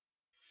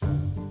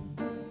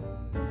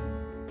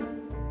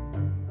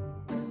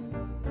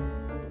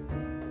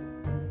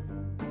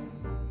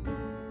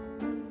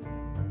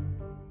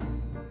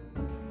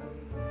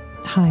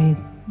Hi,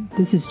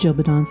 this is Jill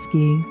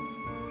Badonsky,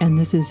 and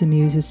this is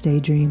Amuse's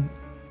Daydream.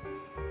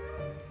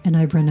 And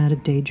I've run out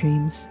of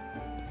daydreams,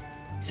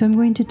 so I'm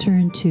going to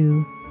turn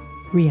to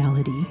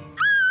reality.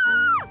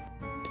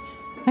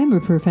 I'm a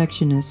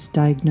perfectionist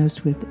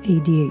diagnosed with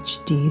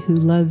ADHD who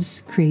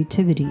loves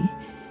creativity,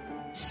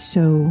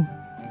 so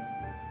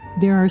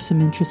there are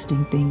some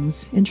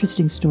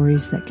interesting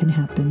stories that can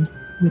happen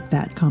with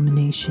that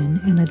combination,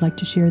 and I'd like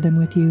to share them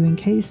with you in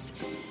case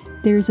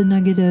there's a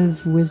nugget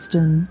of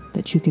wisdom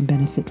that you can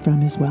benefit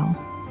from as well.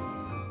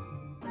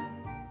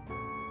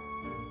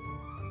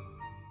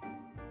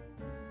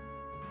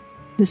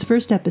 This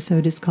first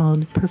episode is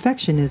called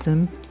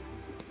Perfectionism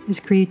is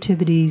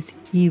Creativity's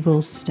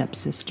Evil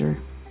Stepsister.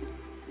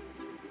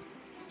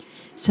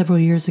 Several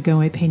years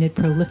ago, I painted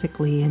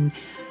prolifically in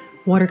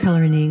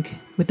watercolor and ink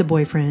with the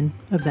boyfriend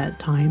of that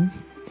time.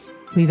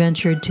 We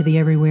ventured to the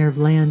everywhere of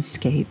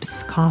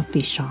landscapes,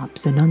 coffee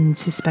shops, and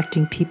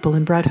unsuspecting people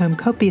and brought home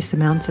copious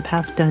amounts of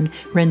half-done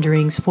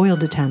renderings,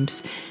 foiled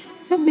attempts,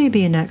 and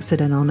maybe an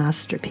accidental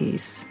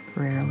masterpiece,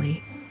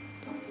 rarely.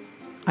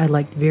 I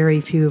liked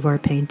very few of our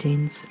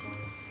paintings.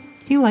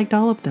 He liked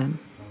all of them.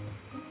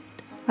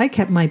 I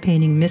kept my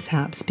painting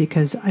mishaps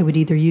because I would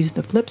either use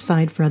the flip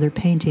side for other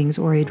paintings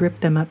or I'd rip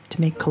them up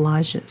to make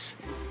collages.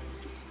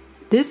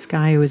 This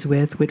guy I was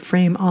with would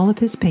frame all of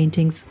his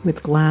paintings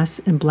with glass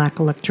and black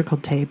electrical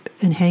tape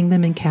and hang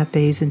them in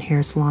cafes and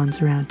hair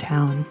salons around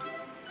town.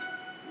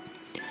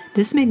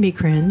 This made me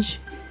cringe,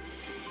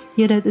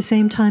 yet at the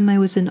same time I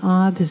was in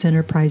awe of his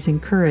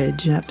enterprising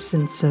courage,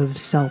 absence of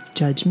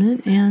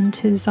self-judgment, and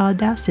his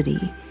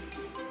audacity.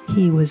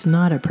 He was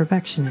not a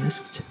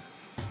perfectionist.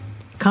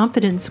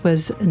 Confidence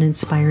was an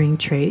inspiring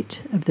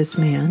trait of this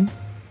man.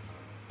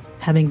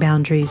 Having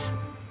boundaries,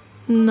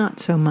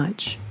 not so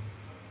much.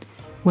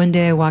 One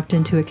day I walked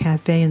into a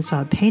cafe and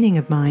saw a painting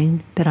of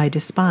mine that I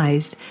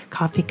despised,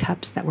 coffee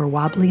cups that were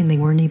wobbly and they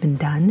weren't even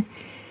done,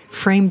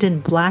 framed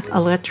in black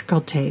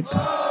electrical tape.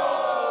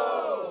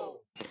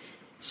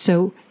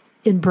 So,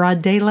 in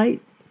broad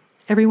daylight,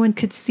 everyone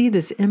could see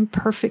this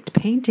imperfect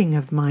painting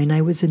of mine.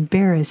 I was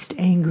embarrassed,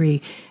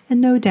 angry,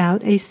 and no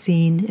doubt a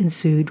scene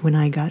ensued when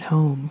I got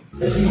home.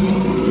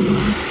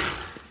 The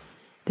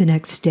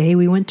next day,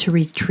 we went to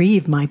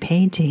retrieve my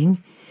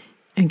painting,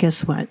 and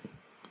guess what?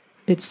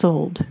 It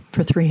sold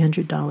for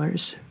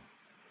 $300.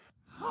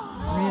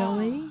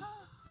 Really?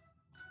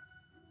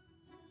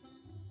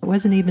 It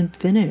wasn't even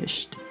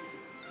finished.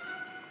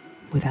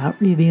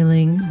 Without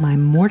revealing my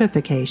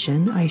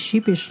mortification, I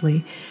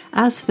sheepishly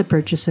asked the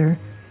purchaser,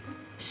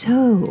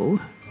 "So,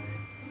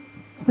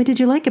 what did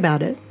you like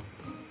about it?"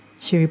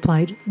 She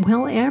replied,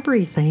 "Well,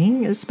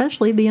 everything,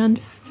 especially the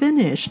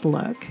unfinished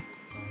look."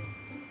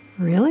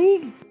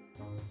 Really?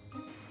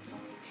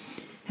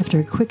 After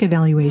a quick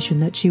evaluation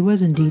that she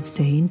was indeed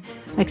sane,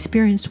 I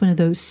experienced one of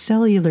those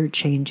cellular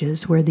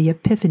changes where the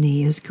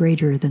epiphany is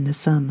greater than the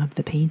sum of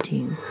the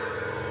painting.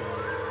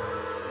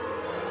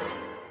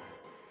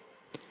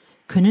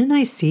 Couldn't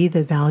I see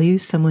the value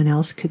someone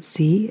else could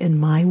see in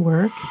my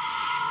work?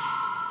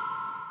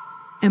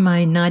 Am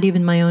I not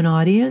even my own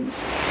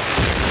audience?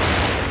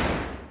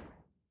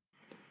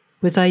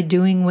 Was I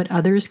doing what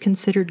others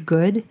considered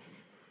good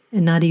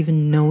and not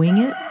even knowing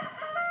it?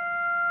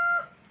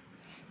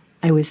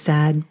 I was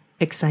sad,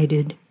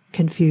 excited,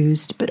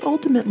 confused, but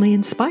ultimately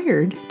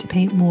inspired to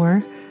paint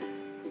more.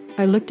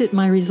 I looked at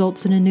my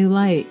results in a new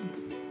light.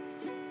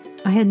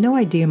 I had no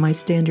idea my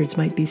standards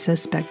might be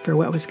suspect for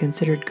what was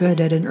considered good.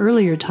 At an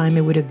earlier time,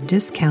 I would have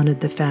discounted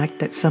the fact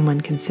that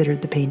someone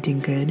considered the painting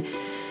good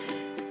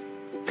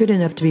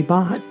enough to be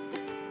bought,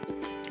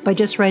 by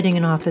just writing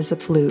it off as a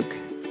fluke.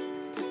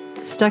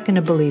 Stuck in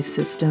a belief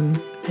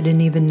system I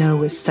didn't even know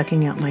was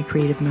sucking out my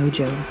creative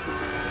mojo.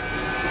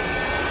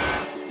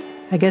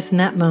 I guess in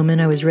that moment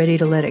I was ready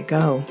to let it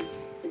go.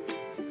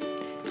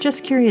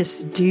 Just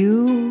curious, do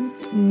you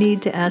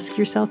need to ask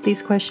yourself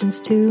these questions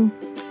too?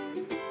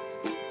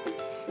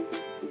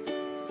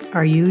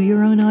 Are you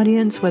your own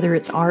audience, whether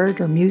it's art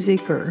or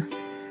music or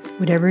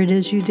whatever it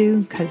is you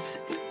do? Because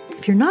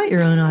if you're not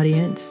your own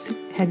audience,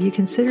 have you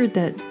considered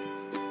that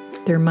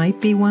there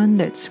might be one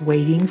that's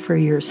waiting for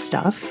your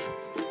stuff?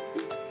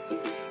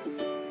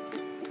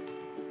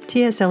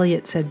 T.S.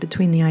 Eliot said,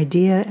 "Between the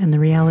idea and the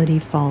reality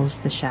falls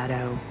the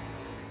shadow."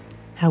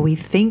 How we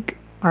think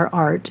our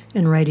art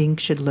and writing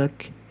should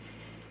look,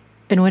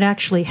 and what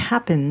actually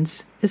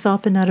happens is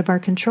often out of our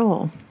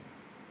control.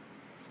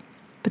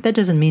 But that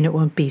doesn't mean it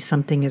won't be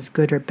something as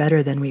good or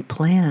better than we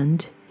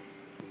planned.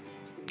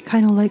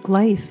 Kind of like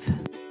life.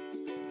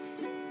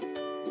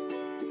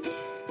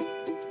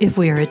 If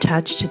we are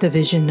attached to the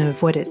vision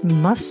of what it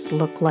must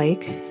look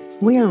like,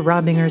 we are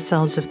robbing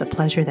ourselves of the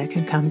pleasure that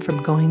can come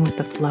from going with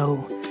the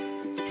flow,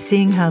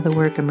 seeing how the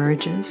work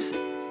emerges.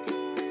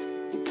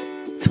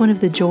 It's one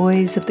of the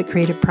joys of the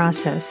creative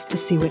process to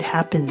see what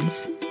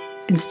happens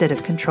instead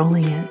of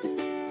controlling it.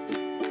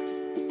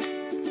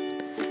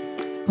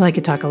 Well, I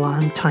could talk a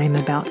long time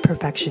about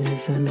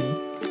perfectionism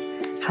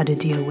and how to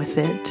deal with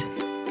it.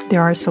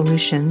 There are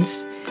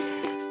solutions,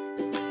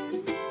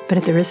 But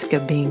at the risk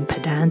of being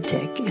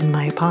pedantic in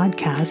my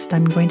podcast,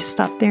 I'm going to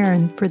stop there.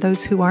 And for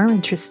those who are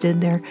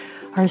interested, there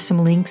are some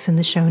links in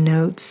the show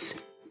notes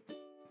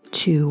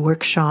to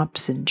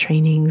workshops and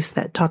trainings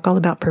that talk all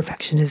about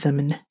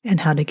perfectionism and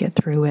how to get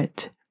through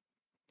it.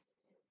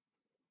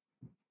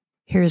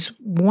 Here's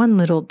one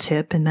little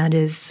tip, and that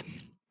is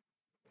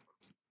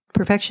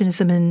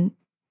perfectionism and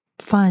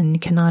fun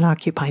cannot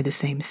occupy the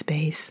same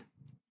space.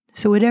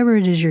 So whatever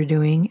it is you're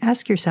doing,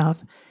 ask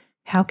yourself,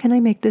 how can I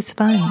make this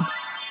fun?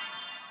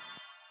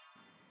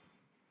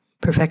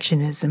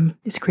 Perfectionism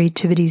is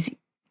creativity's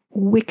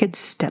wicked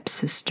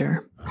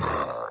stepsister.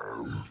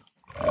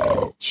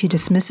 She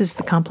dismisses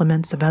the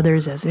compliments of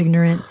others as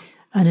ignorant,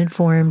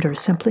 uninformed, or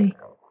simply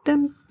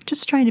them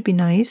just trying to be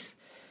nice.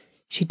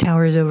 She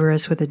towers over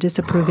us with a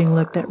disapproving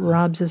look that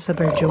robs us of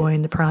our joy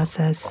in the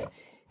process.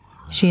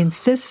 She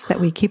insists that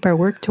we keep our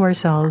work to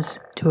ourselves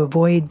to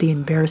avoid the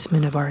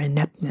embarrassment of our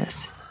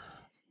ineptness.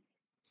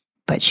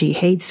 But she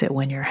hates it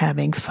when you're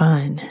having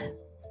fun.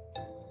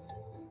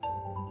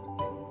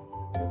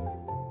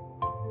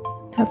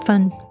 Have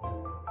fun.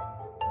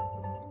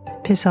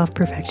 Piss off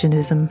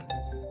perfectionism.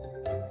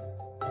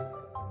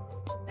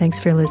 Thanks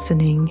for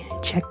listening.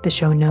 Check the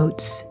show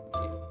notes.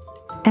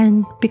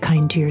 And be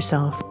kind to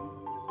yourself.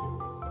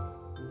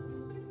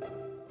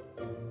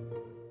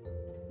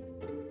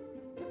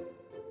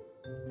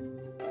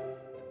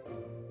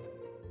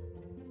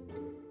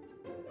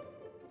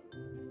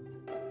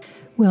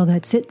 Well,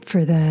 that's it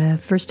for the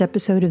first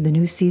episode of the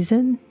new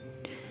season.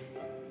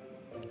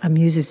 A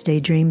Muse's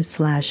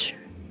Daydreams /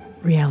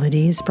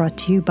 Reality is brought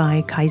to you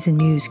by Kaizen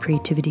Muse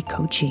Creativity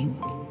Coaching.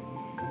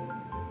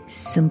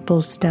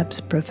 Simple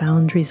steps,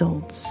 profound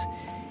results.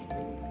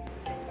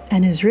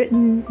 And is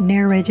written,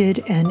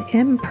 narrated, and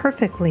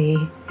imperfectly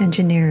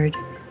engineered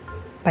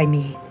by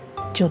me,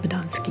 Jill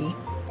Badonsky.